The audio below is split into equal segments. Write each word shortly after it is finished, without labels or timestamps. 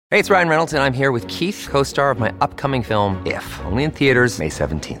Hey, it's Ryan Reynolds, and I'm here with Keith, co-star of my upcoming film, If, only in theaters May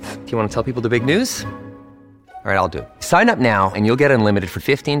 17th. Do you want to tell people the big news? All right, I'll do it. Sign up now and you'll get unlimited for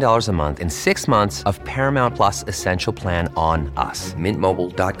 $15 a month and 6 months of Paramount Plus Essential Plan on us.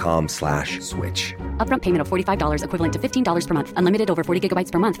 MintMobile.com/switch. Upfront payment of $45 equivalent to $15 per month. Unlimited over 40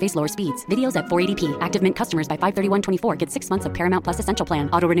 gigabytes per month. Face lower speeds. Videos at 480p. Active Mint customers by 531.24 get 6 months of Paramount Plus Essential Plan.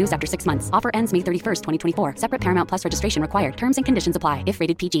 Auto renews after 6 months. Offer ends May 31st, 2024. Separate Paramount Plus registration required. Terms and conditions apply if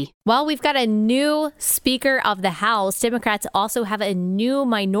rated PG. Well, we've got a new Speaker of the House. Democrats also have a new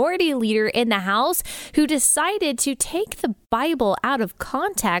minority leader in the House who decided to take the Bible out of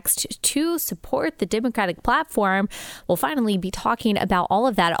context to support the Democratic platform. We'll finally be talking about all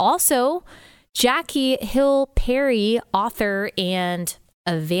of that. Also, Jackie Hill Perry, author and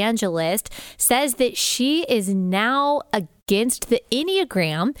evangelist, says that she is now against the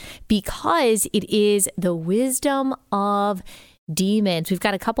Enneagram because it is the wisdom of demons. We've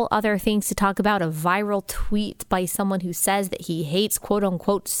got a couple other things to talk about. A viral tweet by someone who says that he hates quote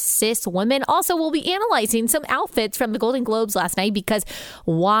unquote cis women. Also, we'll be analyzing some outfits from the Golden Globes last night because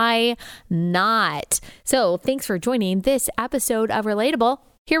why not? So thanks for joining this episode of Relatable.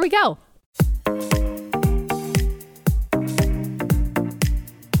 Here we go.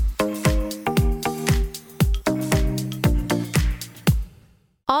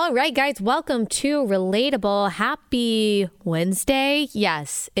 All right, guys, welcome to Relatable. Happy Wednesday.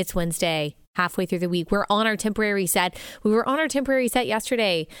 Yes, it's Wednesday, halfway through the week. We're on our temporary set. We were on our temporary set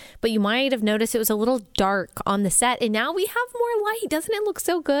yesterday, but you might have noticed it was a little dark on the set, and now we have more light. Doesn't it look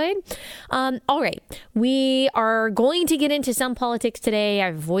so good? All right, we are going to get into some politics today.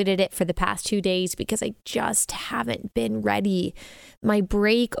 I've avoided it for the past 2 days because I just haven't been ready. My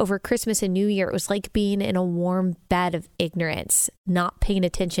break over Christmas and New Year, it was like being in a warm bed of ignorance, not paying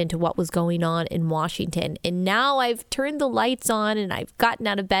attention to what was going on in Washington. And now I've turned the lights on and I've gotten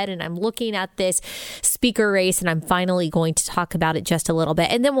out of bed and I'm looking at this speaker race and I'm finally going to talk about it just a little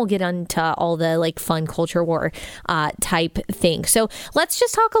bit. And then we'll get into all the like fun culture war type things. So let's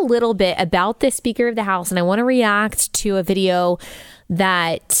just talk a little bit about this Speaker of the House. And I want to react to a video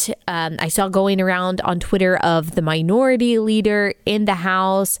that I saw going around on Twitter of the minority leader in the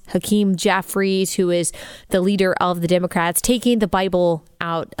House, Hakeem Jeffries, who is the leader of the Democrats, taking the Bible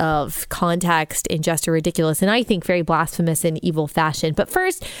out of context in just a ridiculous and I think very blasphemous and evil fashion. But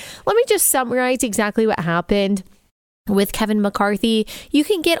first, let me just summarize exactly what happened with Kevin McCarthy. You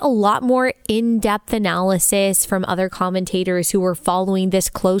can get a lot more in-depth analysis from other commentators who are following this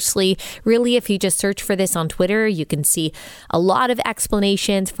closely. Really, if you just search for this on Twitter, you can see a lot of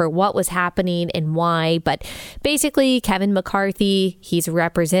explanations for what was happening and why. But basically, Kevin McCarthy, he's a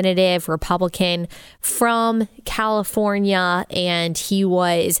representative Republican from California, and he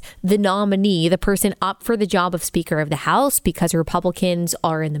was the nominee, the person up for the job of Speaker of the House because Republicans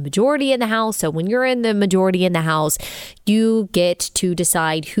are in the majority in the House. So when you're in the majority in the House, you get to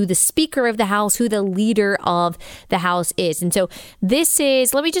decide who the Speaker of the House, who the leader of the House is. And so this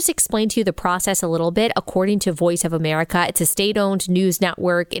is, let me just explain to you the process a little bit. According to Voice of America, it's a state-owned news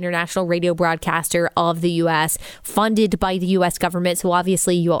network, international radio broadcaster of the U.S., funded by the U.S. government. So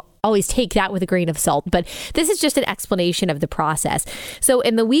obviously you'll always take that with a grain of salt. But this is just an explanation of the process. So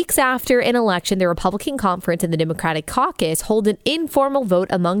in the weeks after an election, the Republican conference and the Democratic caucus hold an informal vote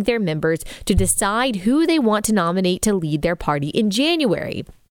among their members to decide who they want to nominate to lead their party in January.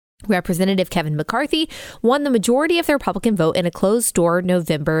 Representative Kevin McCarthy won the majority of the Republican vote in a closed-door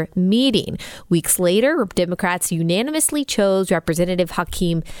November meeting. Weeks later, Democrats unanimously chose Representative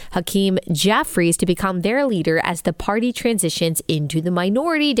Hakeem Jeffries to become their leader as the party transitions into the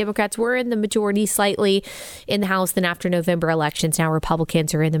minority. Democrats were in the majority slightly in the House. Then after November elections, now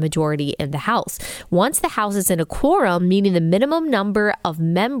Republicans are in the majority in the House. Once the House is in a quorum, meaning the minimum number of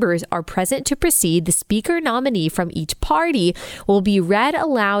members are present to proceed, the Speaker nominee from each party will be read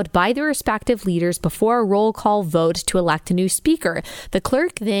aloud by the respective leaders before a roll call vote to elect a new speaker. The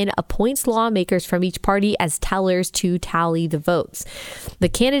clerk then appoints lawmakers from each party as tellers to tally the votes. The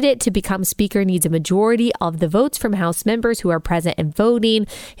candidate to become speaker needs a majority of the votes from House members who are present and voting.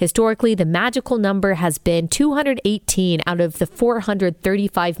 Historically, the magical number has been 218 out of the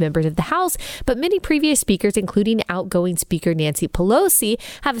 435 members of the House, but many previous speakers, including outgoing Speaker Nancy Pelosi,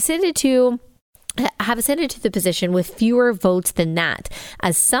 have ascended to have ascended to the position with fewer votes than that,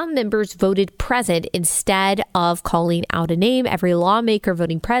 as some members voted present instead of calling out a name. Every lawmaker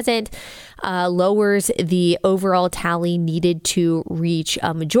voting present lowers the overall tally needed to reach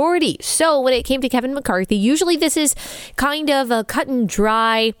a majority. So when it came to Kevin McCarthy, usually this is kind of a cut and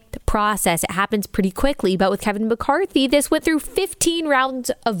dry process. It happens pretty quickly. But with Kevin McCarthy, this went through 15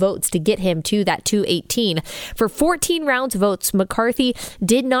 rounds of votes to get him to that 218. For 14 rounds of votes, McCarthy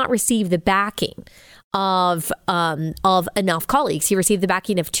did not receive the backing of enough colleagues. He received the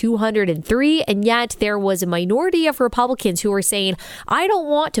backing of 203, and yet there was a minority of Republicans who were saying, I don't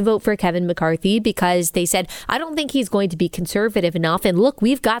want to vote for Kevin McCarthy, because they said, I don't think he's going to be conservative enough, and look,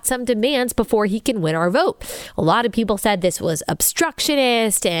 we've got some demands before he can win our vote. A lot of people said this was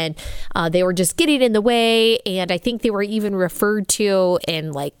obstructionist, and they were just getting in the way, and I think they were even referred to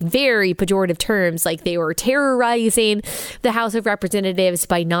in like very pejorative terms, like they were terrorizing the House of Representatives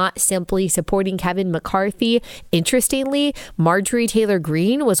by not simply supporting Kevin McCarthy. Interestingly, Marjorie Taylor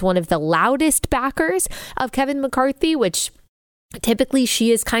Greene was one of the loudest backers of Kevin McCarthy, which typically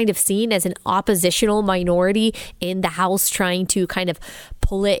she is kind of seen as an oppositional minority in the House, trying to kind of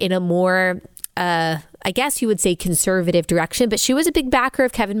pull it in a more I guess you would say conservative direction, but she was a big backer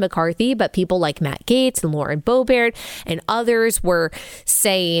of Kevin McCarthy. But people like Matt Gaetz and Lauren Boebert and others were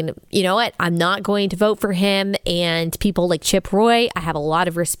saying, you know what, I'm not going to vote for him. And people like Chip Roy, I have a lot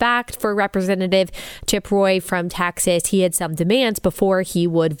of respect for Representative Chip Roy from Texas. He had some demands before he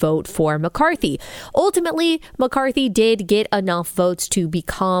would vote for McCarthy. Ultimately, McCarthy did get enough votes to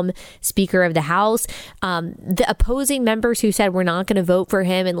become Speaker of the House. The opposing members who said we're not going to vote for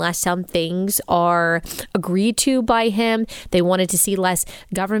him unless some things are agreed to by him. They wanted to see less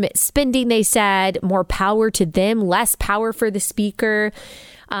government spending, they said, more power to them, less power for the speaker.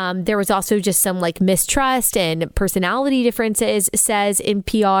 There was also just some like mistrust and personality differences, says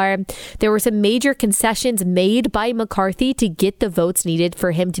NPR. There were some major concessions made by McCarthy to get the votes needed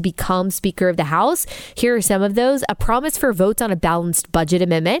for him to become Speaker of the House. Here are some of those: a promise for votes on a balanced budget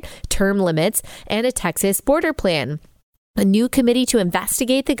amendment, term limits, and a Texas border plan. A new committee to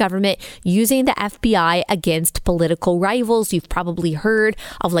investigate the government using the FBI against political rivals. You've probably heard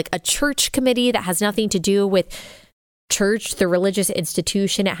of like a church committee that has nothing to do with church, the religious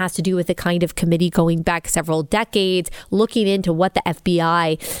institution. It has to do with the kind of committee going back several decades, looking into what the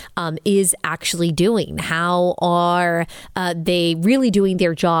FBI is actually doing. How are they really doing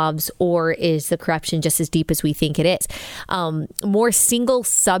their jobs, or is the corruption just as deep as we think it is? More single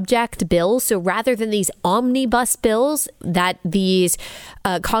subject bills. So rather than these omnibus bills that these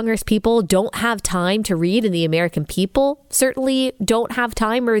Congress people don't have time to read, and the American people certainly don't have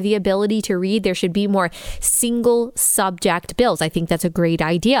time or the ability to read, there should be more single subject bills. I think that's a great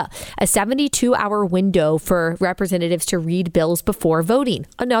idea. A 72-hour window for representatives to read bills before voting.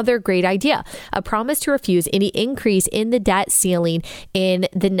 Another great idea. A promise to refuse any increase in the debt ceiling in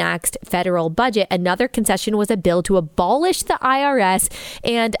the next federal budget. Another concession was a bill to abolish the IRS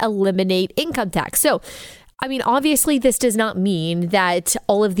and eliminate income tax. So, I mean, obviously, this does not mean that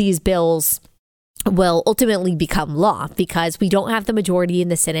all of these bills will ultimately become law, because we don't have the majority in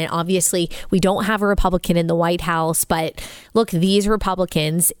the Senate. Obviously, we don't have a Republican in the White House. But look, these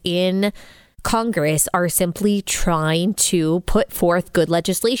Republicans in Congress are simply trying to put forth good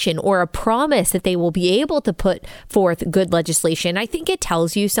legislation, or a promise that they will be able to put forth good legislation. I think it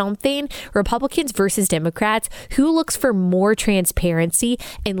tells you something. Republicans versus Democrats, who looks for more transparency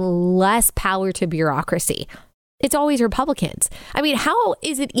and less power to bureaucracy? It's always Republicans. I mean, how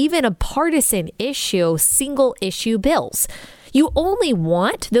is it even a partisan issue, single issue bills? You only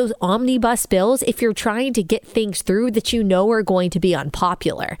want those omnibus bills if you're trying to get things through that you know are going to be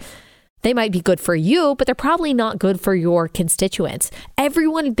unpopular. They might be good for you, but they're probably not good for your constituents.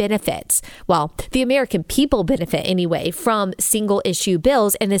 Everyone benefits. Well, the American people benefit anyway from single issue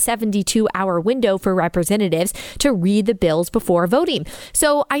bills and a 72-hour window for representatives to read the bills before voting.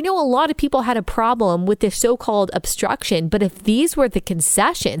 So I know a lot of people had a problem with this so-called obstruction, but if these were the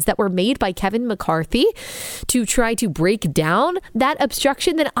concessions that were made by Kevin McCarthy to try to break down that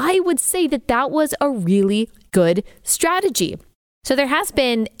obstruction, then I would say that that was a really good strategy. So there has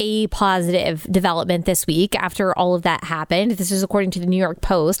been a positive development this week after all of that happened. This is according to the New York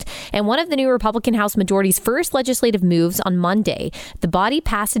Post. And one of the new Republican House majority's first legislative moves on Monday, the body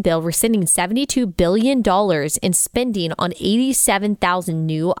passed a bill rescinding $72 billion in spending on 87,000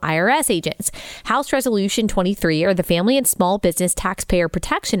 new IRS agents. House Resolution 23, or the Family and Small Business Taxpayer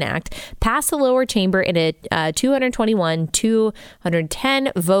Protection Act, passed the lower chamber in a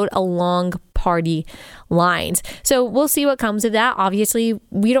 221-210 vote along party lines. So we'll see what comes of that. Obviously,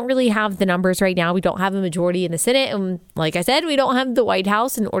 we don't really have the numbers right now. We don't have a majority in the Senate. And like I said, we don't have the White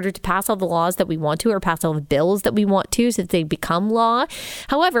House in order to pass all the laws that we want to or pass all the bills that we want to so that they become law.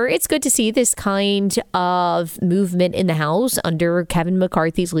 However, it's good to see this kind of movement in the House under Kevin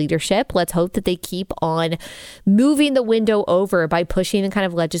McCarthy's leadership. Let's hope that they keep on moving the window over by pushing the kind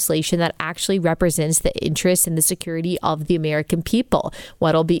of legislation that actually represents the interests and the security of the American people.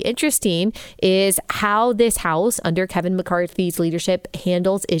 What'll be interesting is how this House under Kevin McCarthy's leadership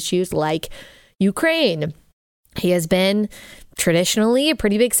handles issues like Ukraine. He has been traditionally a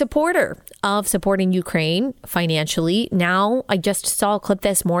pretty big supporter of supporting Ukraine financially. Now, I just saw a clip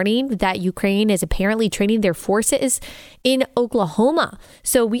this morning that Ukraine is apparently training their forces in Oklahoma.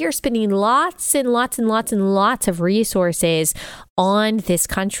 So we are spending lots and lots and lots and lots of resources on this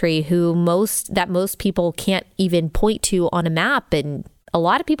country that most people can't even point to on a map, and a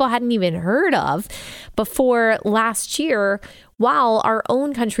lot of people hadn't even heard of before last year, while our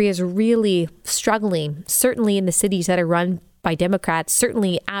own country is really struggling, certainly in the cities that are run by Democrats,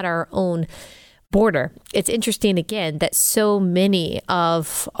 certainly at our own border. It's interesting, again, that so many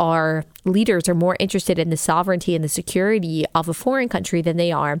of our leaders are more interested in the sovereignty and the security of a foreign country than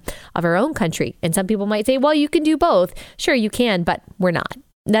they are of our own country. And some people might say, well, you can do both. Sure, you can, but we're not.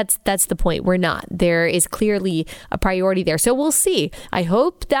 That's the point. We're not. There is clearly a priority there. So we'll see. I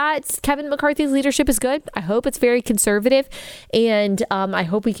hope that Kevin McCarthy's leadership is good. I hope it's very conservative. And I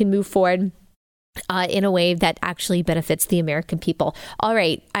hope we can move forward in a way that actually benefits the American people. All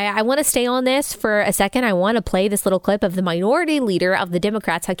right. I want to stay on this for a second. I want to play this little clip of the minority leader of the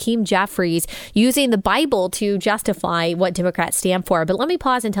Democrats, Hakeem Jeffries, using the Bible to justify what Democrats stand for. But let me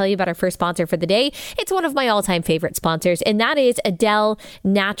pause and tell you about our first sponsor for the day. It's one of my all-time favorite sponsors, and that is Adele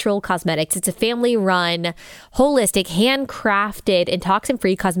Natural Cosmetics. It's a family-run, holistic, handcrafted, and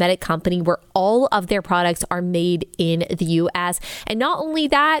toxin-free cosmetic company where all of their products are made in the U.S. And not only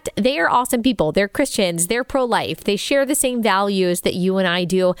that, they are awesome people. They're Christians. They're pro-life. They share the same values that you and I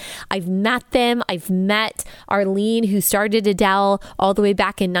do. I've met them. I've met Arlene, who started Adele all the way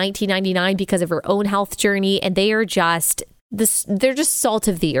back in 1999 because of her own health journey. And they are just they're just salt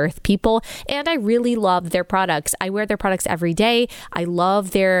of the earth people. And I really love their products. I wear their products every day. I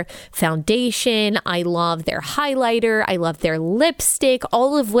love their foundation. I love their highlighter. I love their lipstick,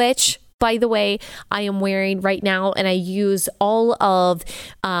 all of which, by the way, I am wearing right now, and I use all of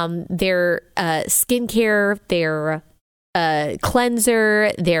their skincare, their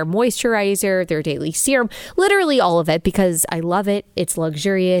cleanser, their moisturizer, their daily serum, literally all of it, because I love it. It's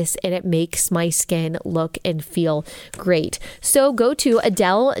luxurious and it makes my skin look and feel great. So go to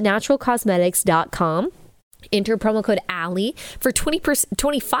AdeleNaturalCosmetics.com. Enter promo code Allie for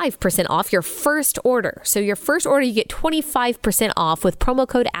 25% off your first order. So your first order, you get 25% off with promo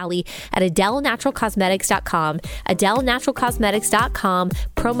code Allie at AdeleNaturalCosmetics.com. AdeleNaturalCosmetics.com,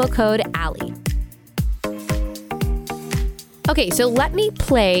 promo code Allie. Okay, so let me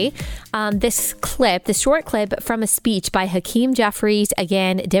play this short clip from a speech by Hakeem Jeffries,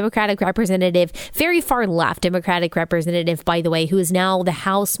 again, Democratic representative, very far left Democratic representative, by the way, who is now the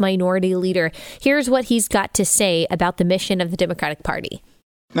House Minority Leader. Here's what he's got to say about the mission of the Democratic Party.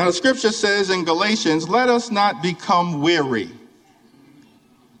 Now, the scripture says in Galatians, let us not become weary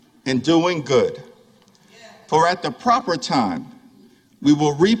in doing good, for at the proper time we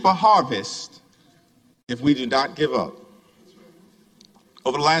will reap a harvest if we do not give up.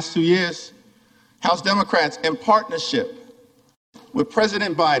 Over the last 2 years, House Democrats, in partnership with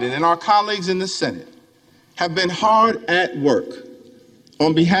President Biden and our colleagues in the Senate, have been hard at work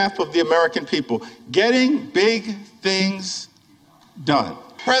on behalf of the American people, getting big things done.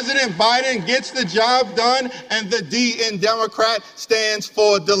 President Biden gets the job done, and the D in Democrat stands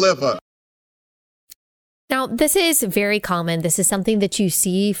for deliver. Now, this is very common. This is something that you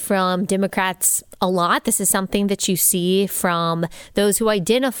see from Democrats a lot. This is something that you see from those who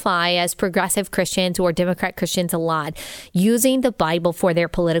identify as progressive Christians or Democrat Christians a lot, using the Bible for their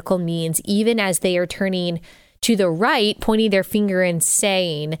political means, even as they are turning to the right, pointing their finger and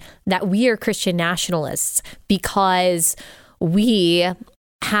saying that we are Christian nationalists because we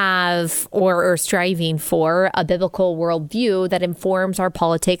have or are striving for a biblical worldview that informs our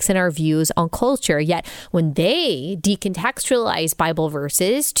politics and our views on culture. Yet when they decontextualize Bible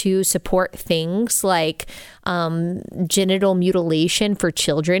verses to support things like genital mutilation for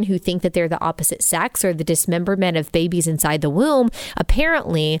children who think that they're the opposite sex or the dismemberment of babies inside the womb,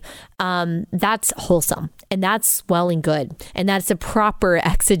 apparently that's wholesome and that's well and good. And that's a proper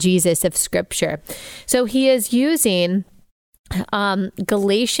exegesis of scripture. So he is using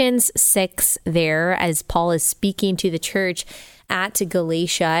Galatians 6 there, as Paul is speaking to the church at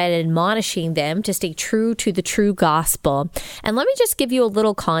Galatia and admonishing them to stay true to the true gospel. And let me just give you a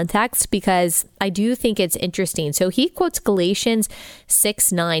little context because I do think it's interesting. So he quotes Galatians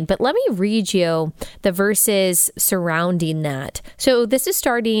 6:9, but let me read you the verses surrounding that. So this is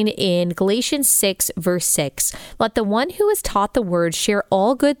starting in Galatians 6, verse 6. Let the one who is taught the word share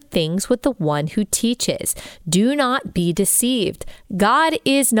all good things with the one who teaches. Do not be deceived. God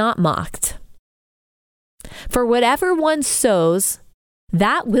is not mocked. For whatever one sows,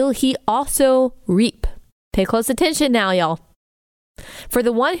 that will he also reap. Pay close attention now, y'all. For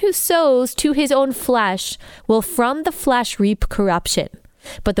the one who sows to his own flesh will from the flesh reap corruption,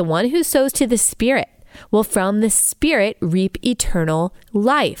 but the one who sows to the Spirit will from the Spirit reap eternal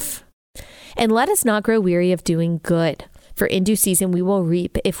life. And let us not grow weary of doing good, for in due season we will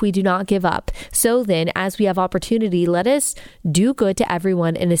reap if we do not give up. So then, as we have opportunity, let us do good to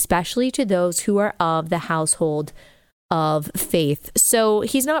everyone, and especially to those who are of the household of faith. So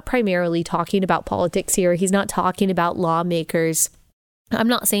he's not primarily talking about politics here. He's not talking about lawmakers. I'm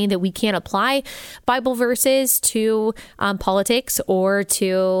not saying that we can't apply Bible verses to politics or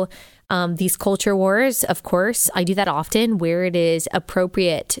to these culture wars. Of course, I do that often where it is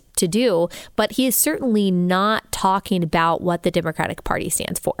appropriate to do, but he is certainly not talking about what the Democratic Party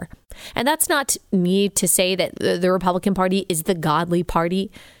stands for. And that's not me to say that the Republican Party is the godly party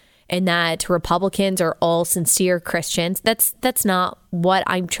and that Republicans are all sincere Christians. That's not what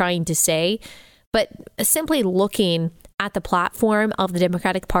I'm trying to say, but simply looking at the platform of the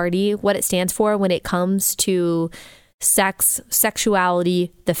Democratic Party, what it stands for when it comes to sex,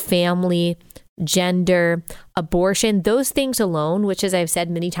 sexuality, the family, gender, abortion, those things alone, which as I've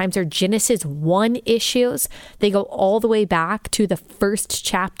said many times are Genesis 1 issues. They go all the way back to the first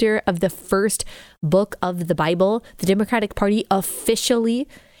chapter of the first book of the Bible. The Democratic Party officially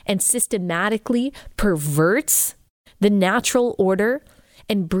and systematically perverts the natural order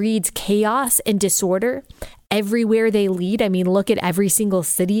and breeds chaos and disorder everywhere they lead. I mean, look at every single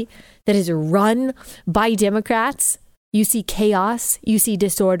city that is run by Democrats. You see chaos, you see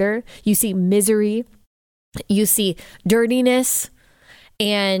disorder, you see misery, you see dirtiness,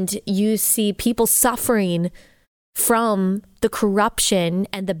 and you see people suffering from the corruption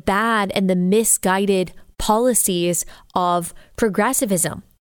and the bad and the misguided policies of progressivism.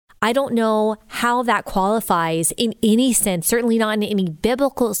 I don't know how that qualifies in any sense, certainly not in any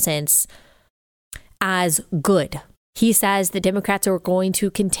biblical sense, as good. He says the Democrats are going to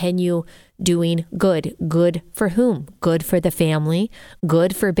continue doing good. Good for whom? Good for the family,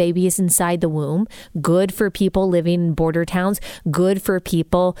 good for babies inside the womb, good for people living in border towns, good for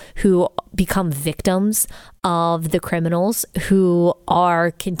people who become victims of the criminals who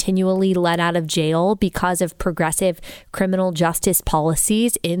are continually let out of jail because of progressive criminal justice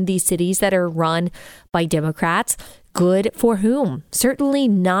policies in these cities that are run by Democrats. Good for whom? Certainly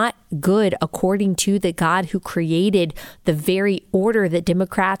not good according to the God who created the very order that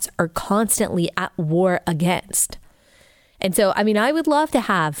Democrats are constantly at war against. And so, I mean, I would love to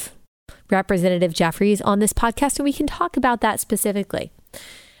have Representative Jeffries on this podcast and we can talk about that specifically.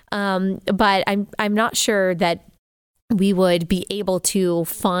 But I'm not sure that we would be able to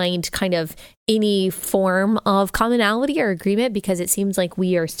find kind of any form of commonality or agreement because it seems like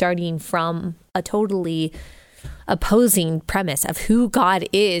we are starting from a totally opposing premise of who God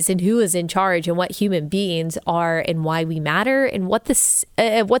is and who is in charge and what human beings are and why we matter and what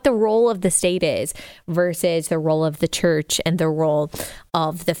the role of the state is versus the role of the church and the role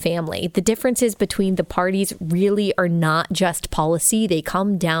of the family. The differences between the parties really are not just policy. They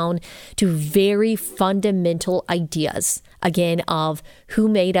come down to very fundamental ideas, again, of who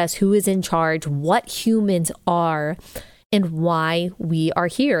made us, who is in charge, what humans are, and why we are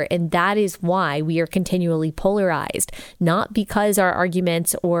here. And that is why we are continually polarized, not because our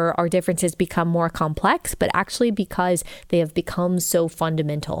arguments or our differences become more complex, but actually because they have become so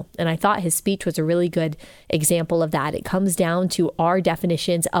fundamental. And I thought his speech was a really good example of that. It comes down to our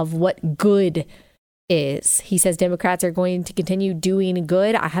definitions of what good is. He says Democrats are going to continue doing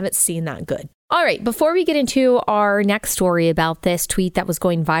good. I haven't seen that good. All right, before we get into our next story about this tweet that was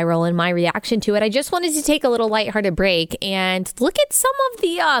going viral and my reaction to it, I just wanted to take a little lighthearted break and look at some of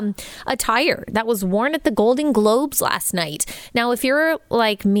the attire that was worn at the Golden Globes last night. Now, if you're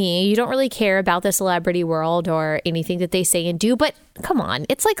like me, you don't really care about the celebrity world or anything that they say and do, but come on,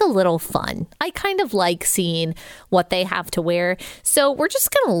 it's like a little fun. I kind of like seeing what they have to wear. So we're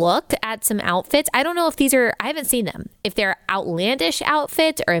just going to look at some outfits. I don't know if I haven't seen them, if they're outlandish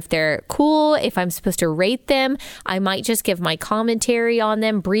outfits or if they're cool, if I'm supposed to rate them. I might just give my commentary on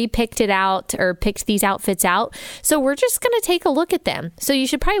them. Bree picked these outfits out. So we're just going to take a look at them. So you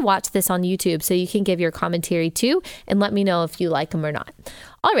should probably watch this on YouTube so you can give your commentary too and let me know if you like them or not.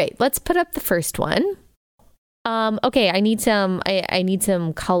 All right, let's put up the first one. Okay, I need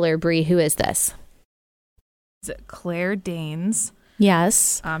some color. Bree, who is this? Is it Claire Danes?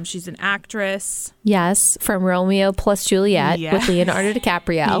 Yes. She's an actress. Yes, from Romeo plus Juliet with Leonardo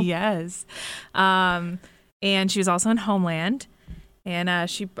DiCaprio. Yes. And she was also in Homeland. And I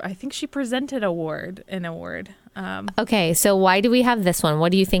think she presented an award. Okay, so why do we have this one?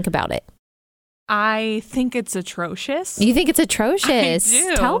 What do you think about it? I think it's atrocious. You think it's atrocious? I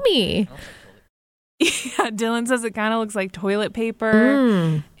do. Tell me. Yeah, Dylan says it kind of looks like toilet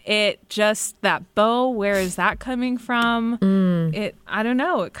paper. It just, that bow, where is that coming from? I don't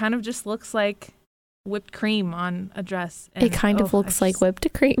know. It kind of just looks like whipped cream on a dress. And, it kind of looks like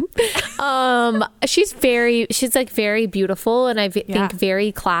whipped cream. She's like very beautiful and I think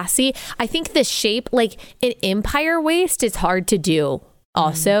very classy. I think the shape, like an empire waist is hard to do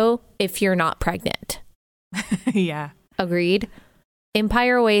also if you're not pregnant. Yeah. Agreed.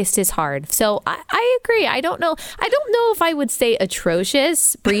 Empire waist is hard. So I agree. I don't know if I would say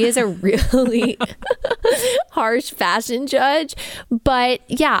atrocious. Bree is a really harsh fashion judge. But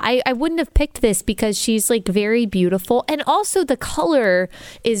yeah, I wouldn't have picked this because she's like very beautiful. And also the color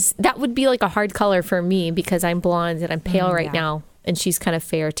that would be like a hard color for me because I'm blonde and I'm pale right now. And she's kind of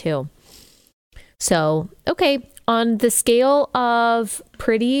fair too. So, okay. On the scale of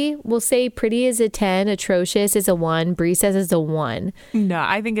pretty, we'll say pretty is a 10, atrocious is a 1, Bree says is a 1. No,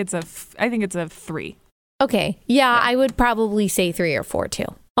 I think it's a 3. Okay. Yeah, I would probably say 3 or 4 too.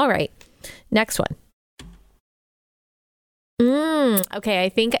 All right. Next one. Okay, I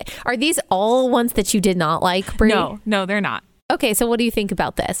think, are these all ones that you did not like, Bree? No, they're not. Okay, so what do you think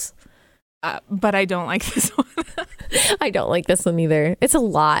about this? But I don't like this one. I don't like this one either. It's a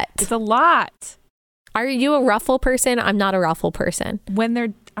lot. It's a lot. Are you a ruffle person? I'm not a ruffle person.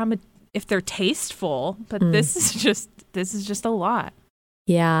 If they're tasteful, but this is just a lot.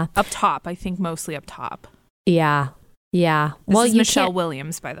 Yeah. Up top, I think mostly up top. Yeah. Yeah. This is Michelle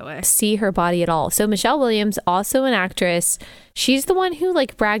Williams, by the way. See her body at all. So Michelle Williams, also an actress. She's the one who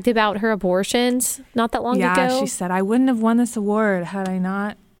like bragged about her abortions not that long ago. Yeah, she said, I wouldn't have won this award had I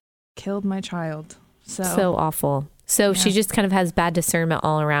not killed my child. So awful. So she just kind of has bad discernment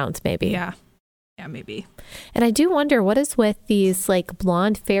all around, maybe. Yeah. Yeah, maybe. And I do wonder what is with these like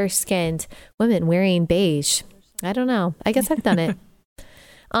blonde, fair-skinned women wearing beige. I don't know. I guess I've done it.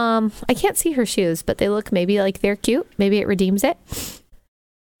 I can't see her shoes, but they look maybe like they're cute. Maybe it redeems it.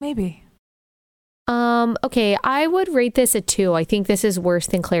 Maybe. Okay, I would rate this a 2. I think this is worse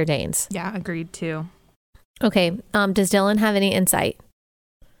than Claire Danes. Yeah, agreed too. Okay. Does Dylan have any insight?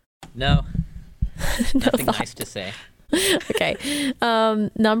 No. Nothing nice to say. Okay.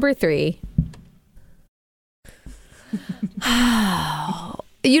 Number 3.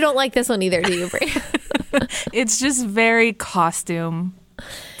 You don't like this one either, do you, Brie? It's just very costume.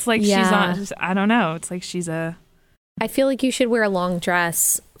 It's like she's on, I don't know. It's like she's a... I feel like you should wear a long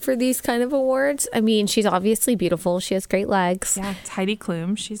dress for these kind of awards. I mean, she's obviously beautiful. She has great legs. Yeah, it's Heidi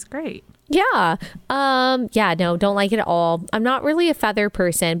Klum. She's great. Yeah. Yeah, no, don't like it at all. I'm not really a feather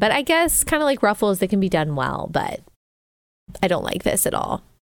person, but I guess kind of like ruffles, they can be done well, but I don't like this at all.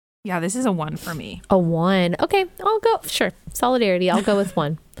 Yeah, this is a 1 for me. A 1. Okay, I'll go. Sure. Solidarity. I'll go with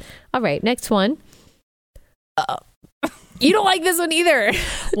 1. All right, next one. You don't like this one either.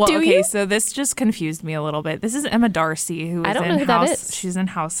 Well, Do okay, you? So this just confused me a little bit. This is Emma Darcy, who is I don't know who that is. She's in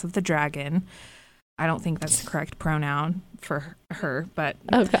House of the Dragon. I don't think that's the correct pronoun for her, but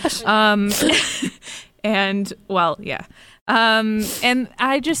oh gosh. And well, yeah. And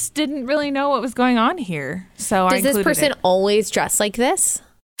I just didn't really know what was going on here. So Does this person always dress like this?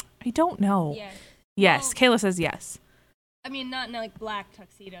 I don't know. Yeah. Yes, Kayla says yes. I mean, not in like black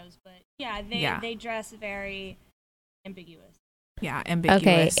tuxedos, but they dress very ambiguous. Yeah, ambiguous.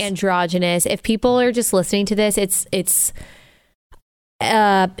 Okay, androgynous. If people are just listening to this, it's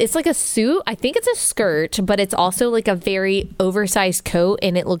like a suit. I think it's a skirt, but it's also like a very oversized coat,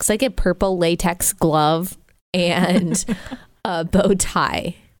 and it looks like a purple latex glove and a bow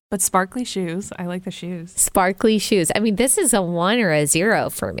tie. But sparkly shoes. I like the shoes. Sparkly shoes. I mean, this is a 1 or a 0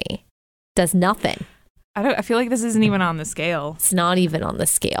 for me. Does nothing. I feel like this isn't even on the scale. It's not even on the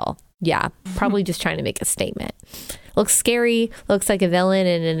scale. Yeah, probably just trying to make a statement. Looks scary. Looks like a villain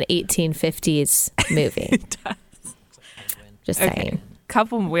in an 1850s movie. It does. Just saying.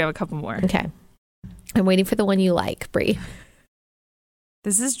 We have a couple more. Okay. I'm waiting for the one you like, Brie.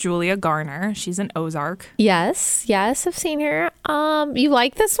 This is Julia Garner. She's an Ozark. Yes, I've seen her. You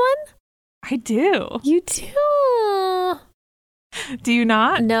like this one? I do. You do? Do you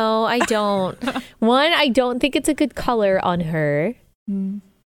not? No, I don't. One, I don't think it's a good color on her.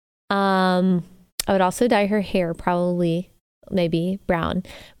 I would also dye her hair, probably, maybe brown.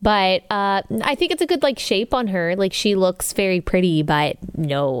 But I think it's a good like shape on her. Like she looks very pretty, but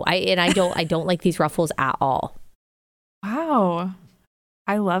no, I don't like these ruffles at all. Wow,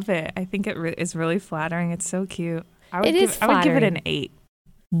 I love it. I think it is really flattering. It's so cute. I would give it an 8.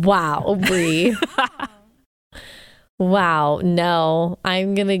 Wow, Brie. Wow, no,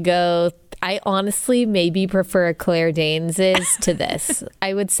 I'm gonna go. I honestly maybe prefer Claire Danes's to this.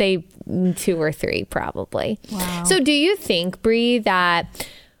 I would say 2 or 3 probably. Wow. So do you think, Brie, that,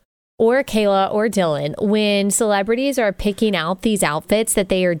 or Kayla or Dylan, when celebrities are picking out these outfits that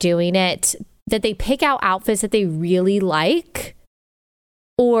they are doing it, that they pick out outfits that they really like?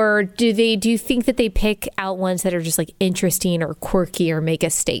 Or do you think that they pick out ones that are just like interesting or quirky or make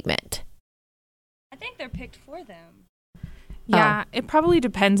a statement? I think they're picked for them. Yeah, It probably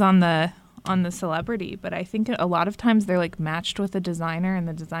depends on the celebrity, but I think a lot of times they're like matched with a designer and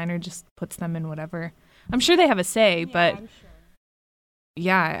the designer just puts them in whatever. I'm sure they have a say, but I'm sure.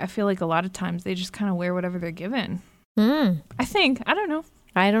 Yeah, I feel like a lot of times they just kind of wear whatever they're given. I think. I don't know.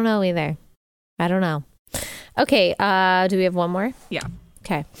 I don't know either. I don't know. Okay, do we have one more? Yeah.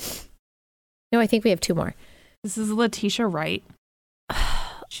 Okay. No, I think we have 2 more. This is Letitia Wright.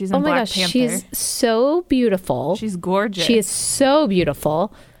 She's in Black Panther. She's so beautiful. She's gorgeous. She is so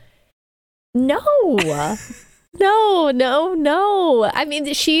beautiful. No. No. I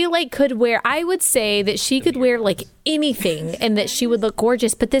mean, she like could wear, I would say that she could wear like anything and that she would look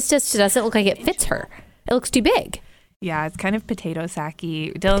gorgeous, but this just doesn't look like it fits her. It looks too big. Yeah, it's kind of potato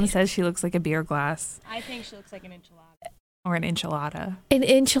sacky. Dylan says she looks like a beer glass. I think she looks like an enchilada. Or an enchilada. An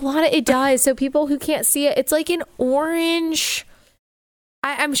enchilada, it does. So people who can't see it, it's like an orange.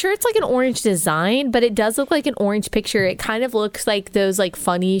 I'm sure it's like an orange design, but it does look like an orange picture. It kind of looks like those like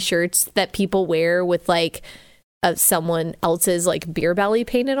funny shirts that people wear with like someone else's like beer belly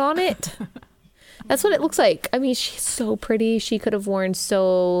painted on it. That's what it looks like. I mean, she's so pretty. She could have worn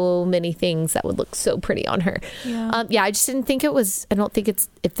so many things that would look so pretty on her. Yeah, I just didn't think it was. I don't think it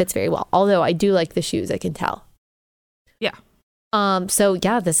fits very well. Although I do like the shoes, I can tell. Yeah. So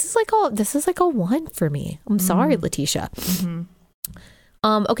yeah, this is like a 1 for me. I'm sorry, Letitia.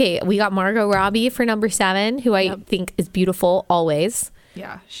 Okay, we got Margot Robbie for number 7, who I think is beautiful always.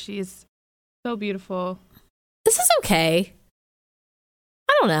 Yeah, she's so beautiful. This is okay.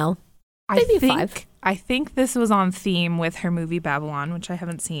 I don't know. Maybe 5. I think this was on theme with her movie Babylon, which I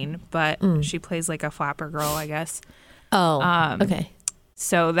haven't seen, but she plays like a flapper girl, I guess. Oh, okay.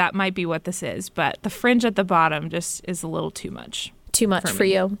 So that might be what this is, but the fringe at the bottom just is a little too much. Too much for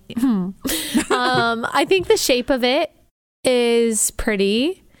you. Yeah. I think the shape of it is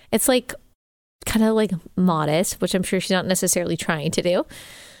pretty. It's like kind of like modest, which I'm sure she's not necessarily trying to do.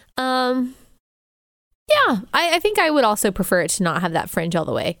 Yeah, I think I would also prefer it to not have that fringe all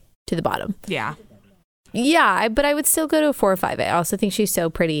the way to the bottom. Yeah, but I would still go to a 4 or 5. I also think she's so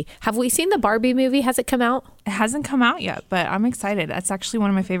pretty. Have we seen the Barbie movie? Has it come out? It hasn't come out yet, but I'm excited. That's actually one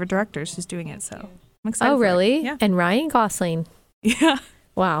of my favorite directors who's doing it, so I'm excited. Oh, really? Yeah. And Ryan Gosling. Yeah.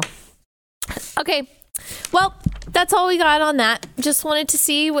 Wow. Okay. Well, that's all we got on that. Just wanted to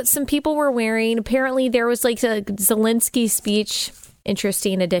see what some people were wearing. Apparently there was like a Zelensky speech.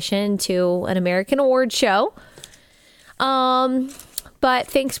 Interesting addition to an American award show. But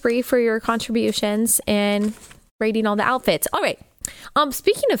thanks, Brie, for your contributions and rating all the outfits. All right.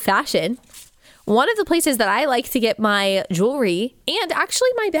 Speaking of fashion, one of the places that I like to get my jewelry and actually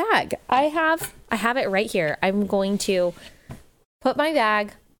my bag, I have it right here. I'm going to put my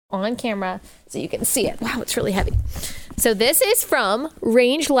bag on camera so you can see it. Wow, it's really heavy. So this is from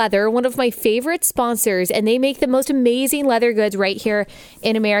Range Leather, one of my favorite sponsors, and they make the most amazing leather goods right here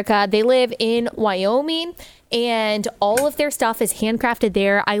in America. They live in Wyoming, and all of their stuff is handcrafted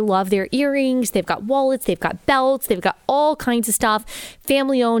there. I love their earrings. They've got wallets. They've got belts. They've got all kinds of stuff.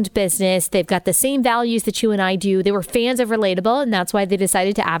 Family-owned business. They've got the same values that you and I do. They were fans of Relatable, and that's why they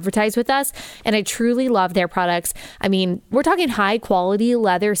decided to advertise with us. And I truly love their products. I mean, we're talking high-quality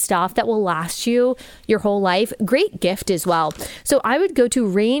leather stuff that will last you your whole life. Great gift as well. So I would go to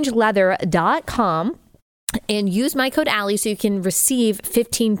rangeleather.com and use my code Allie so you can receive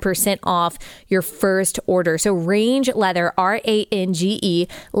 15% off your first order. So Range Leather, RANGE,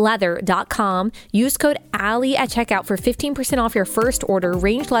 leather.com. Use code Allie at checkout for 15% off your first order.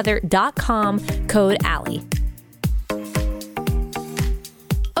 Rangeleather.com, code Allie.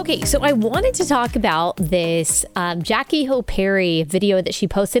 Okay, so I wanted to talk about this Jackie Hill Perry video that she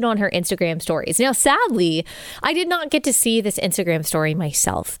posted on her Instagram stories. Now, sadly, I did not get to see this Instagram story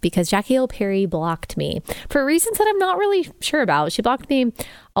myself because Jackie Hill Perry blocked me for reasons that I'm not really sure about. She blocked me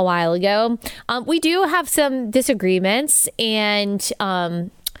a while ago. We do have some disagreements, and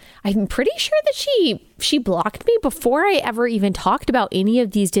I'm pretty sure that she blocked me before I ever even talked about any of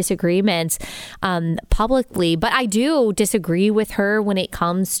these disagreements publicly. But I do disagree with her when it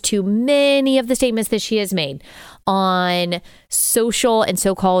comes to many of the statements that she has made on social and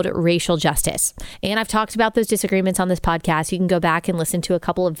so-called racial justice. And I've talked about those disagreements on this podcast. You can go back and listen to a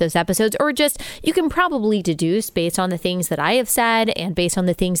couple of those episodes, or just you can probably deduce based on the things that I have said and based on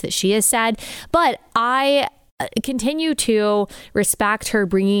the things that she has said. But I continue to respect her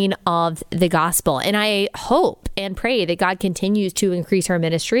bringing of the gospel. And I hope and pray that God continues to increase her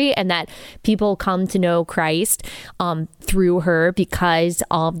ministry and that people come to know Christ through her because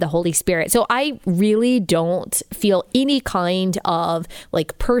of the Holy Spirit. So I really don't feel any kind of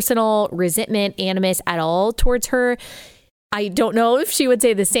like personal resentment, animus at all towards her. I don't know if she would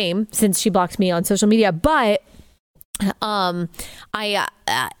say the same since she blocked me on social media, but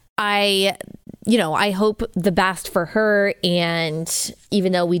I hope the best for her. And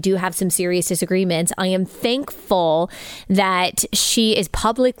even though we do have some serious disagreements, I am thankful that she is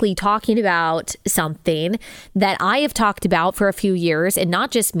publicly talking about something that I have talked about for a few years, and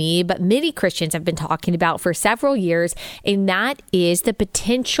not just me, but many Christians have been talking about for several years. And that is the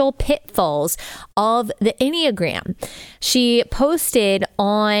potential pitfalls of the Enneagram. She posted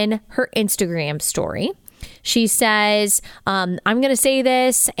on her Instagram story. She says, I'm going to say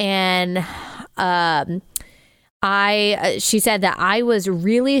this, and she said that I was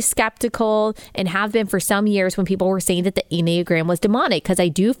really skeptical and have been for some years when people were saying that the Enneagram was demonic, because I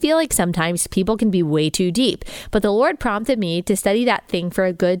do feel like sometimes people can be way too deep. But the Lord prompted me to study that thing for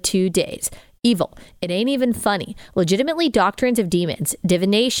a good 2 days. Evil. It ain't even funny. Legitimately doctrines of demons,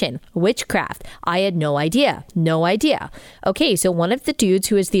 divination, witchcraft. I had no idea. No idea. Okay, so one of the dudes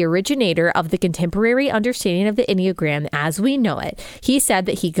who is the originator of the contemporary understanding of the Enneagram as we know it, he said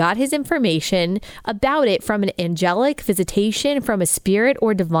that he got his information about it from an angelic visitation from a spirit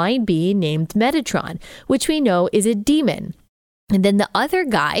or divine being named Metatron, which we know is a demon. And then the other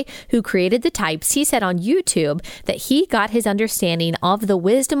guy who created the types, he said on YouTube that he got his understanding of the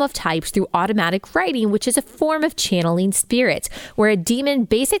wisdom of types through automatic writing, which is a form of channeling spirits, where a demon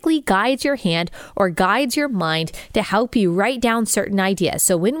basically guides your hand or guides your mind to help you write down certain ideas.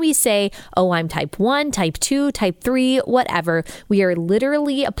 So when we say, oh, I'm type 1, type 2, type 3, whatever, we are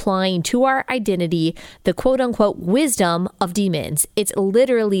literally applying to our identity the quote unquote wisdom of demons. It's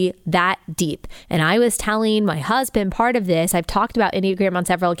literally that deep. And I was telling my husband part of this. I've talked about Enneagram on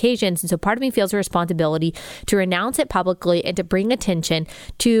several occasions, and so part of me feels a responsibility to renounce it publicly and to bring attention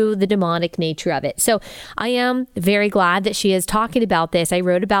to the demonic nature of it. So I am very glad that she is talking about this. I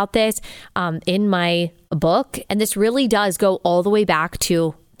wrote about this in my book, and this really does go all the way back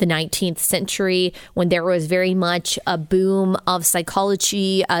to the 19th century, when there was very much a boom of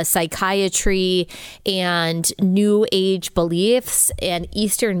psychology, psychiatry, and New Age beliefs and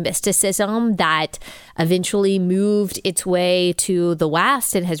Eastern mysticism that eventually moved its way to the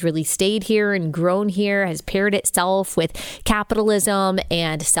West and has really stayed here and grown here, has paired itself with capitalism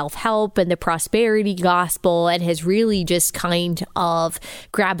and self-help and the prosperity gospel, and has really just kind of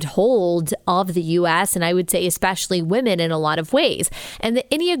grabbed hold of the U.S. and I would say especially women in a lot of ways. And the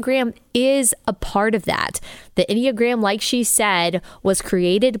Enneagram is a part of that. The Enneagram, like she said, was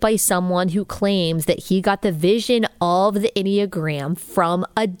created by someone who claims that he got the vision of the Enneagram from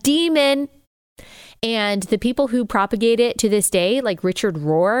a demon. And the people who propagate it to this day, like Richard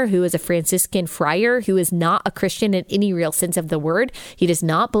Rohr, who is a Franciscan friar, who is not a Christian in any real sense of the word. He does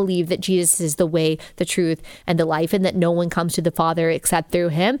not believe that Jesus is the way, the truth, and the life, and that no one comes to the Father except through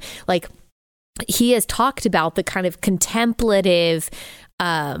him. Like, he has talked about the kind of contemplative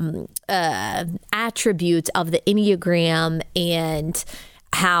attributes of the Enneagram and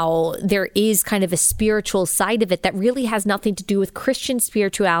how there is kind of a spiritual side of it that really has nothing to do with Christian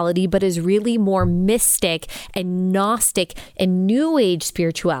spirituality, but is really more mystic and Gnostic and New Age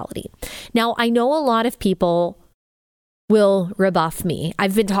spirituality. Now, I know a lot of people will rebuff me.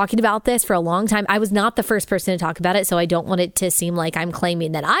 I've been talking about this for a long time. I was not the first person to talk about it, so I don't want it to seem like I'm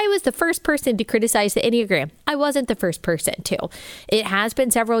claiming that I was the first person to criticize the Enneagram. I wasn't the first person to. It has been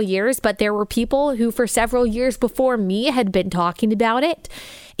several years, but there were people who for several years before me had been talking about it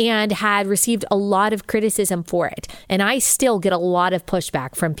and had received a lot of criticism for it. And I still get a lot of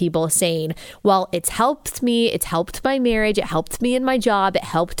pushback from people saying, well, it's helped me. It's helped my marriage. It helped me in my job. It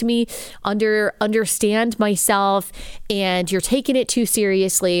helped me understand myself and you're taking it too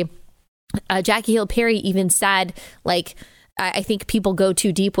seriously. Jackie Hill Perry even said, like, I think people go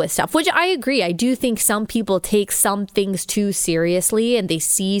too deep with stuff, which I agree. I do think some people take some things too seriously, and they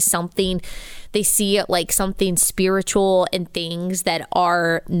see it like something spiritual and things that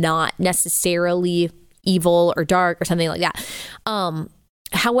are not necessarily evil or dark or something like that.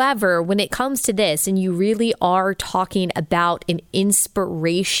 However, when it comes to this, and you really are talking about an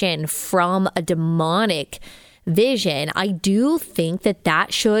inspiration from a demonic vision, I do think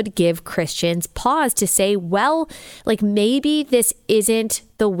that should give Christians pause to say, well, like, maybe this isn't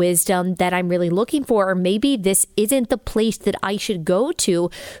the wisdom that I'm really looking for, or maybe this isn't the place that I should go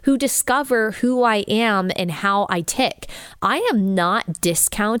to discover who I am and how I tick. I am not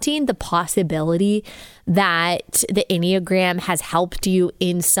discounting the possibility that the Enneagram has helped you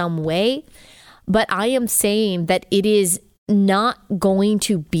in some way, but I am saying that it is not going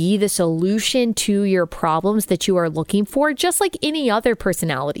to be the solution to your problems that you are looking for, just like any other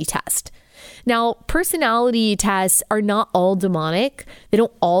personality test. Now, personality tests are not all demonic. They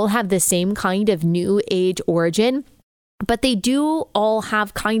don't all have the same kind of new age origin, but they do all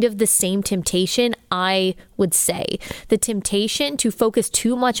have kind of the same temptation, I would say. The temptation to focus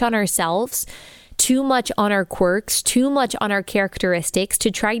too much on ourselves, too much on our quirks, too much on our characteristics,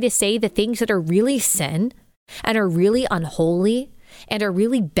 to try to say the things that are really sin and are really unholy and are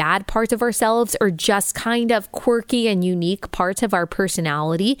really bad parts of ourselves, or just kind of quirky and unique parts of our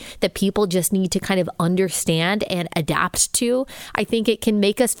personality that people just need to kind of understand and adapt to. I think it can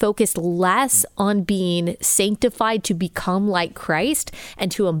make us focus less on being sanctified to become like Christ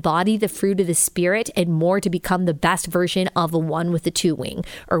and to embody the fruit of the Spirit, and more to become the best version of a one with a two wing,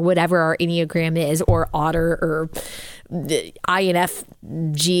 or whatever our Enneagram is, or otter, or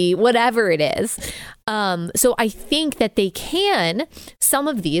INFG, whatever it is. So I think that they can, some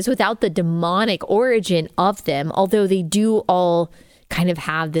of these, without the demonic origin of them, although they do all kind of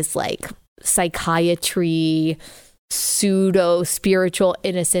have this like psychiatry, pseudo spiritual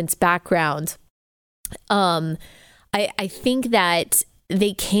innocence background. I think that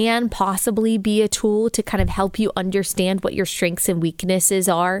they can possibly be a tool to kind of help you understand what your strengths and weaknesses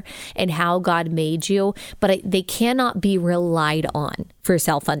are and how God made you, but they cannot be relied on for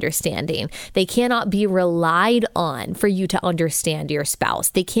self-understanding. They cannot be relied on for you to understand your spouse.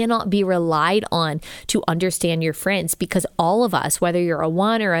 They cannot be relied on to understand your friends, because all of us, whether you're a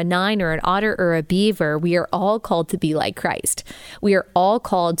 1 or a 9 or an otter or a beaver, we are all called to be like Christ. We are all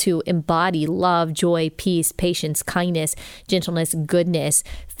called to embody love, joy, peace, patience, kindness, gentleness, goodness,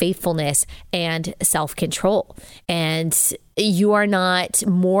 faithfulness, and self-control. And you are not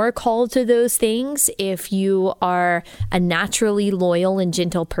more called to those things if you are a naturally loyal and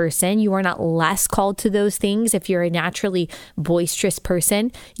gentle person. You are not less called to those things if you're a naturally boisterous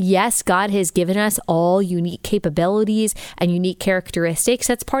person. Yes, God has given us all unique capabilities and unique characteristics.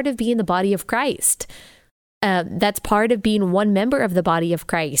 That's part of being the body of Christ. That's part of being one member of the body of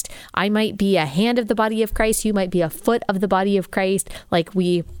Christ. I might be a hand of the body of Christ. You might be a foot of the body of Christ. Like,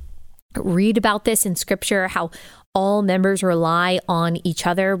 we read about this in scripture, how all members rely on each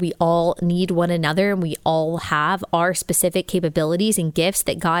other. We all need one another, and we all have our specific capabilities and gifts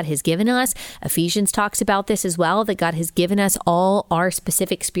that God has given us. Ephesians talks about this as well, that God has given us all our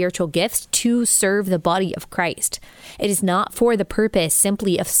specific spiritual gifts to serve the body of Christ. It is not for the purpose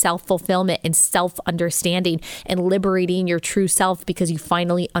simply of self-fulfillment and self-understanding and liberating your true self because you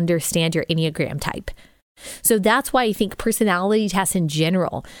finally understand your Enneagram type. So that's why I think personality tests in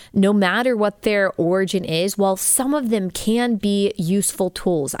general, no matter what their origin is, while some of them can be useful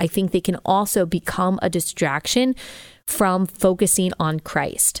tools, I think they can also become a distraction from focusing on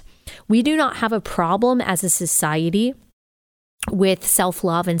Christ. We do not have a problem as a society with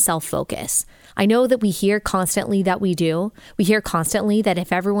self-love and self-focus. I know that we hear constantly that we do. We hear constantly that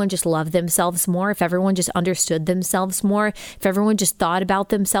if everyone just loved themselves more, if everyone just understood themselves more, if everyone just thought about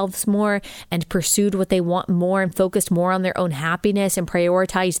themselves more and pursued what they want more and focused more on their own happiness and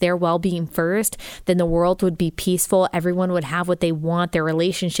prioritized their well-being first, then the world would be peaceful. Everyone would have what they want. Their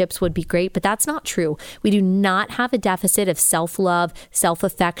relationships would be great. But that's not true. We do not have a deficit of self-love,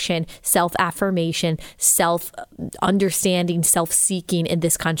 self-affection, self-affirmation, self-understanding, self-seeking in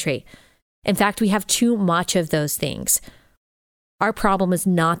this country. In fact, we have too much of those things. Our problem is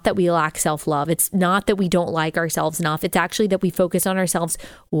not that we lack self-love. It's not that we don't like ourselves enough. It's actually that we focus on ourselves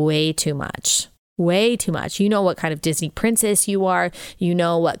way too much. way too much. You know what kind of Disney princess you are. You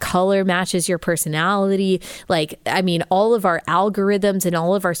know what color matches your personality. Like, I mean, all of our algorithms and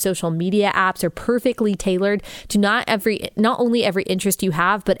all of our social media apps are perfectly tailored to not only every interest you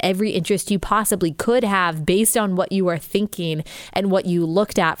have, but every interest you possibly could have based on what you are thinking and what you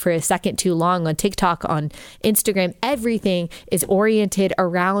looked at for a second too long on TikTok, on Instagram. Everything is oriented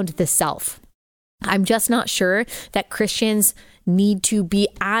around the self. I'm just not sure that Christians need to be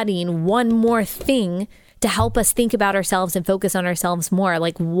adding one more thing to help us think about ourselves and focus on ourselves more.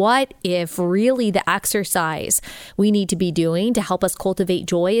 Like, what if really the exercise we need to be doing to help us cultivate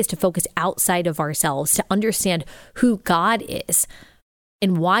joy is to focus outside of ourselves, to understand who God is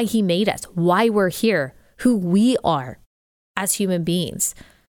and why he made us, why we're here, who we are as human beings.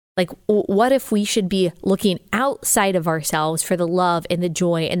 Like, what if we should be looking outside of ourselves for the love and the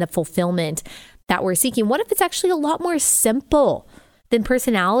joy and the fulfillment that we're seeking? What if it's actually a lot more simple than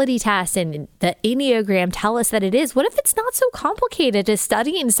personality tests and the Enneagram tell us that it is? What if it's not so complicated as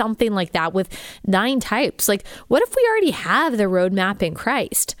studying something like that with 9 types? Like, what if we already have the roadmap in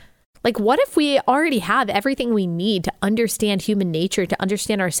Christ? Like, what if we already have everything we need to understand human nature, to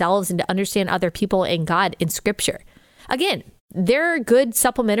understand ourselves, and to understand other people and God in Scripture? Again, there are good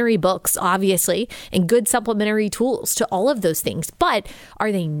supplementary books, obviously, and good supplementary tools to all of those things, but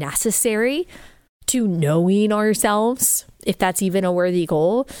are they necessary to knowing ourselves, if that's even a worthy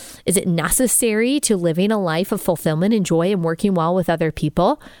goal? Is it necessary to living a life of fulfillment and joy and working well with other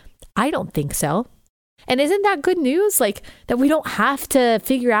people? I don't think so. And isn't that good news? Like, that we don't have to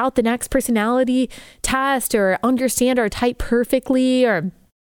figure out the next personality test or understand our type perfectly or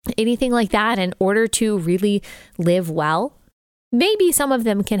anything like that in order to really live well? Maybe some of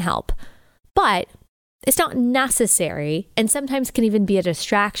them can help, but it's not necessary, and sometimes can even be a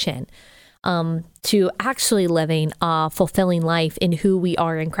distraction to actually living a fulfilling life in who we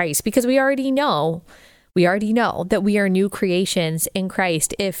are in Christ, because we already know that we are new creations in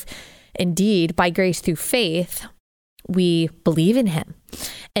Christ if indeed by grace through faith we believe in him.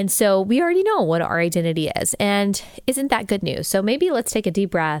 And so we already know what our identity is. And isn't that good news? So maybe let's take a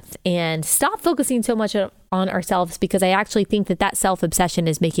deep breath and stop focusing so much on ourselves, because I actually think that self-obsession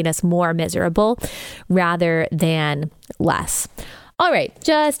is making us more miserable rather than less. All right,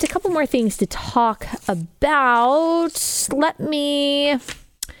 just a couple more things to talk about. Let me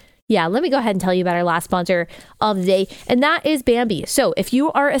go ahead and tell you about our last sponsor of the day, and that is Bambee. So if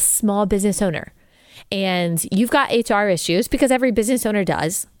you are a small business owner and you've got HR issues, because every business owner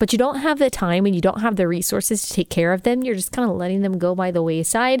does, but you don't have the time and you don't have the resources to take care of them, you're just kind of letting them go by the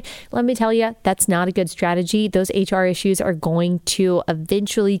wayside. Let me tell you, that's not a good strategy. Those HR issues are going to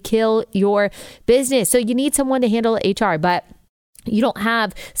eventually kill your business. So you need someone to handle HR, but you don't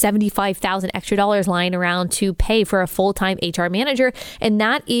have $75,000 extra lying around to pay for a full-time HR manager. And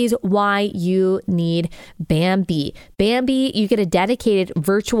that is why you need Bambee. Bambee, you get a dedicated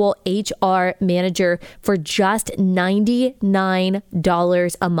virtual HR manager for just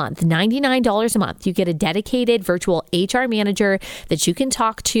 $99 a month. $99 a month. You get a dedicated virtual HR manager that you can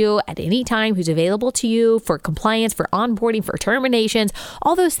talk to at any time, who's available to you for compliance, for onboarding, for terminations,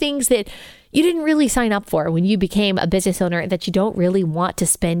 all those things that you didn't really sign up for when you became a business owner that you don't really want to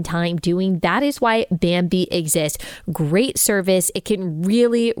spend time doing. That is why Bambee exists. Great service. It can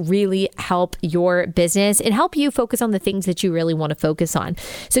really, really help your business and help you focus on the things that you really want to focus on.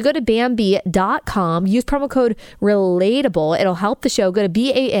 So go to Bambee.com, use promo code RELATABLE. It'll help the show. Go to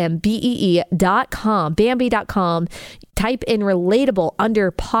Bambee.com, Bambee.com. Type in relatable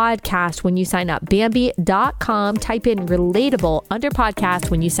under podcast when you sign up. Bambee.com. Type in relatable under podcast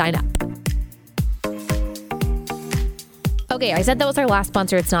when you sign up. Okay, I said that was our last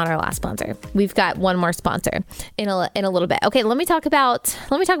sponsor. It's not our last sponsor. We've got one more sponsor in a little bit. Okay, let me talk about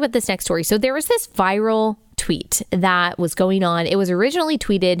this next story. So there was this viral tweet that was going on. It was originally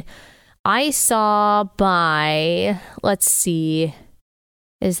tweeted, I saw by, let's see,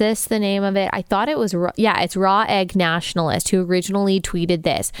 is this the name of it? I thought it was, it's Raw Egg Nationalist who originally tweeted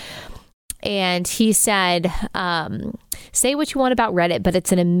this. And he said, say what you want about Reddit, but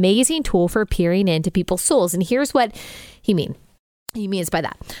it's an amazing tool for peering into people's souls. And here's what he means by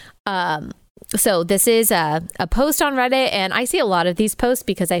that. So this is a post on Reddit, and I see a lot of these posts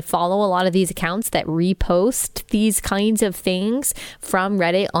because I follow a lot of these accounts that repost these kinds of things from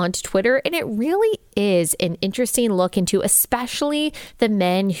Reddit onto Twitter. And it really is an interesting look into especially the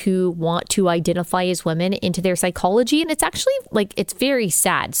men who want to identify as women, into their psychology. And it's actually it's very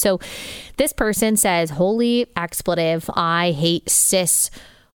sad. So this person says, holy expletive, I hate cis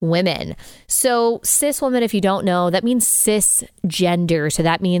women. So cis women, if you don't know, that means cisgender. So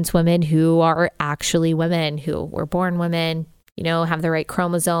that means women who are actually women, who were born women, have the right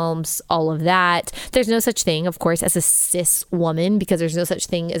chromosomes, all of that. There's no such thing, of course, as a cis woman, because there's no such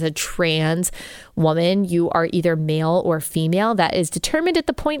thing as a trans woman. You are either male or female. That is determined at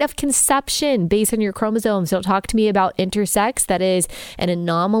the point of conception based on your chromosomes. Don't talk to me about intersex. That is an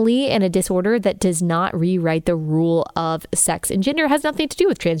anomaly and a disorder that does not rewrite the rule of sex and gender. It has nothing to do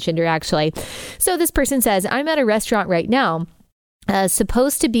with transgender, actually. So this person says, I'm at a restaurant right now,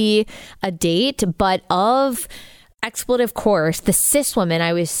 supposed to be a date, but of expletive course, the cis woman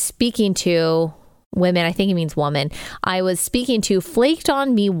I was speaking to, women, I think he means woman, I was speaking to flaked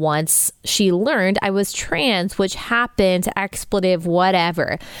on me once she learned I was trans, which happened, expletive,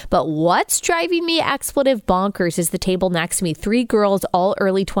 whatever. But what's driving me expletive bonkers is the table next to me. 3 girls, all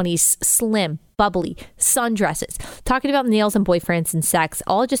early 20s, slim, bubbly, sundresses, talking about nails and boyfriends and sex,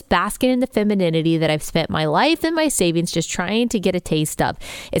 all just basking in the femininity that I've spent my life and my savings just trying to get a taste of.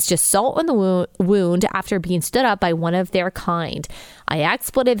 It's just salt on the wound after being stood up by one of their kind. I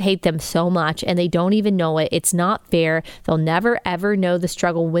expletive hate them so much and they don't even know it. It's not fair. They'll never ever know the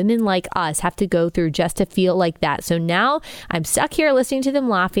struggle women like us have to go through just to feel like that. So now I'm stuck here listening to them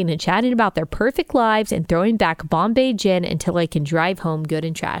laughing and chatting about their perfect lives and throwing back Bombay gin until I can drive home good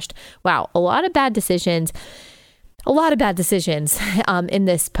and trashed. Wow, a lot of bad decisions in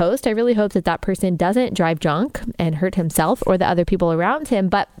this post. I really hope that person doesn't drive drunk and hurt himself or the other people around him.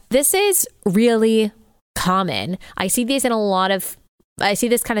 But this is really common. I see this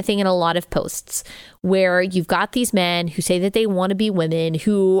kind of thing in a lot of posts where you've got these men who say that they want to be women,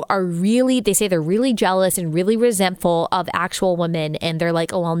 who are they say they're really jealous and really resentful of actual women. And they're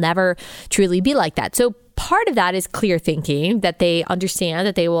like, oh, I'll never truly be like that. So part of that is clear thinking, that they understand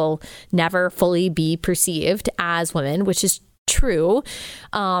that they will never fully be perceived as women, which is true.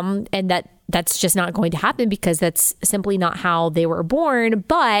 And that's just not going to happen because that's simply not how they were born.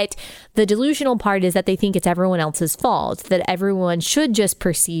 But the delusional part is that they think it's everyone else's fault, that everyone should just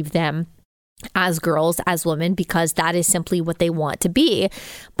perceive them as girls, as women, because that is simply what they want to be.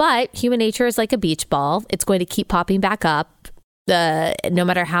 But human nature is like a beach ball. It's going to keep popping back up. No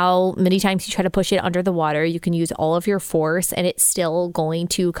matter how many times you try to push it under the water, you can use all of your force and it's still going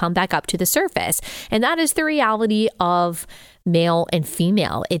to come back up to the surface. And that is the reality of male and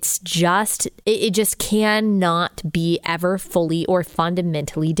female. It just cannot be ever fully or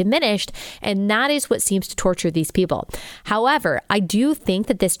fundamentally diminished. And that is what seems to torture these people. However, I do think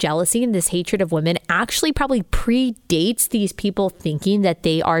that this jealousy and this hatred of women actually probably predates these people thinking that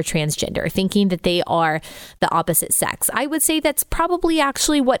they are transgender, thinking that they are the opposite sex. I would say that's probably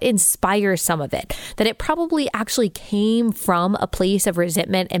actually what inspires some of it, that it probably actually came from a place of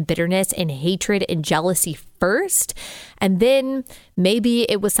resentment and bitterness and hatred and jealousy first. And then maybe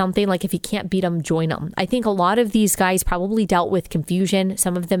it was something like, if you can't beat them, join them. I think a lot of these guys probably dealt with confusion,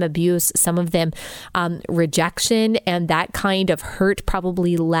 some of them abuse, some of them rejection. And that kind of hurt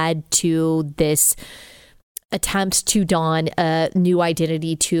probably led to this attempt to don a new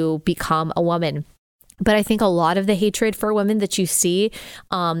identity to become a woman. But I think a lot of the hatred for women that you see,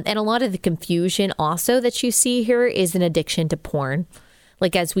 and a lot of the confusion also that you see here, is an addiction to porn.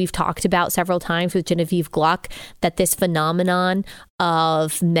 Like, as we've talked about several times with Genevieve Gluck, that this phenomenon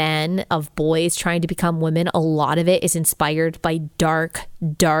of men, of boys trying to become women, a lot of it is inspired by dark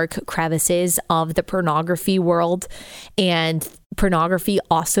crevices of the pornography world. And pornography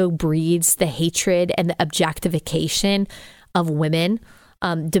also breeds the hatred and the objectification of women.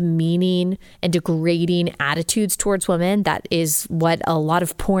 Demeaning and degrading attitudes towards women. That is what a lot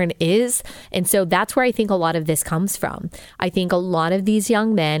of porn is. And so that's where I think a lot of this comes from. I think a lot of these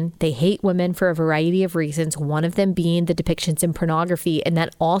young men, they hate women for a variety of reasons, one of them being the depictions in pornography. And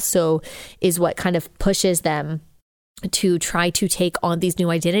that also is what kind of pushes them to try to take on these new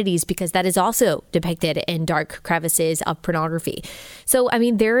identities, because that is also depicted in dark crevices of pornography. So, I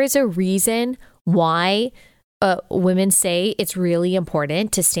mean, there is a reason why women say it's really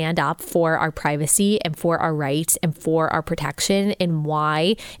important to stand up for our privacy and for our rights and for our protection, and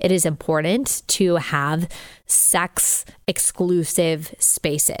why it is important to have sex exclusive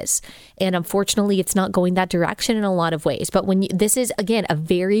spaces. And unfortunately, it's not going that direction in a lot of ways. But this is, again, a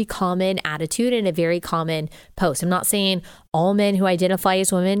very common attitude and a very common post. I'm not saying all men who identify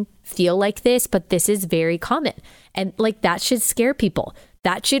as women feel like this, but this is very common. And like, that should scare people.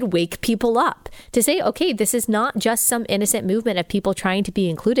 That should wake people up to say, okay, this is not just some innocent movement of people trying to be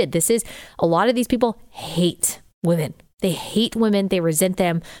included. A lot of these people hate women. They hate women. They resent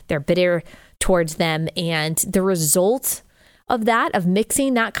them. They're bitter towards them. And the result of that, of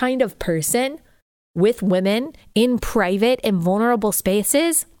mixing that kind of person with women in private and vulnerable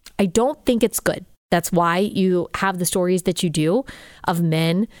spaces, I don't think it's good. That's why you have the stories that you do of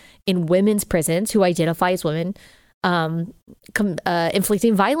men in women's prisons who identify as women,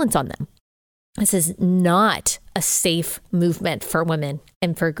 inflicting violence on them. This is not a safe movement for women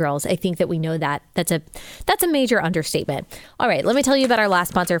and for girls. I think that we know that. That's a major understatement. All right, let me tell you about our last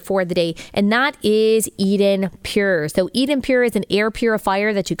sponsor for the day, and that is Eden Pure. So Eden Pure is an air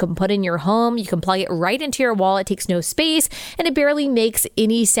purifier that you can put in your home. You can plug it right into your wall. It takes no space, and it barely makes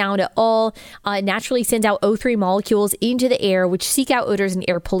any sound at all. It naturally sends out O3 molecules into the air, which seek out odors and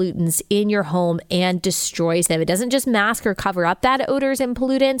air pollutants in your home and destroys them. It doesn't just mask or cover up that odors and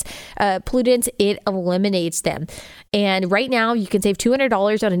pollutants, it eliminates them. And right now, you can save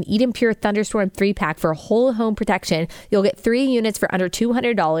 $200 on an Eden Pure Thunderstorm 3-pack for a whole home protection. You'll get 3 units for under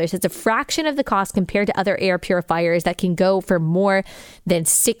 $200. It's a fraction of the cost compared to other air purifiers that can go for more than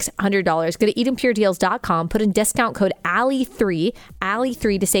 $600. Go to EdenPureDeals.com, put in discount code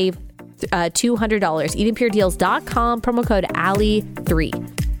ALLY3 to save $200. EdenPureDeals.com, promo code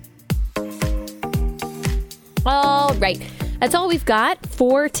ALLY3. All right. That's all we've got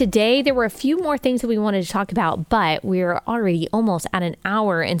for today. There were a few more things that we wanted to talk about, but we're already almost at an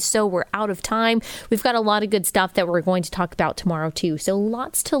hour, and so we're out of time. We've got a lot of good stuff that we're going to talk about tomorrow too, so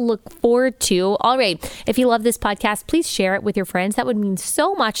lots to look forward to. All right, if you love this podcast, please share it with your friends. That would mean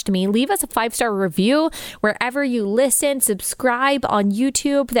so much to me. Leave us a 5-star review wherever you listen. Subscribe on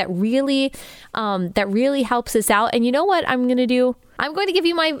YouTube. That really helps us out. And you know what I'm going to do? I'm going to give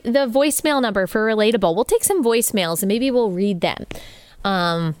you the voicemail number for Relatable. We'll take some voicemails and maybe we'll read them.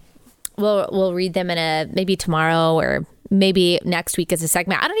 We'll read them maybe tomorrow or maybe next week as a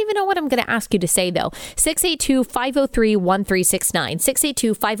segment. I don't even know what I'm going to ask you to say, though.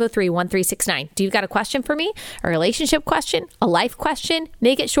 682-503-1369. 682-503-1369. Do you got a question for me? A relationship question? A life question?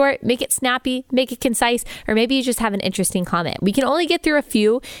 Make it short, make it snappy, make it concise, or maybe you just have an interesting comment. We can only get through a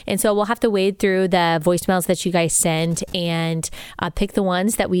few, and so we'll have to wade through the voicemails that you guys send and pick the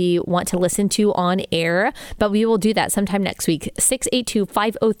ones that we want to listen to on air, but we will do that sometime next week.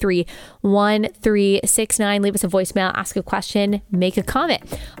 682-503-1369. Leave us a voicemail, ask a question, make a comment.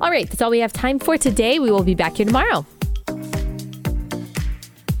 All right, that's all we have time for today. We will be back here tomorrow.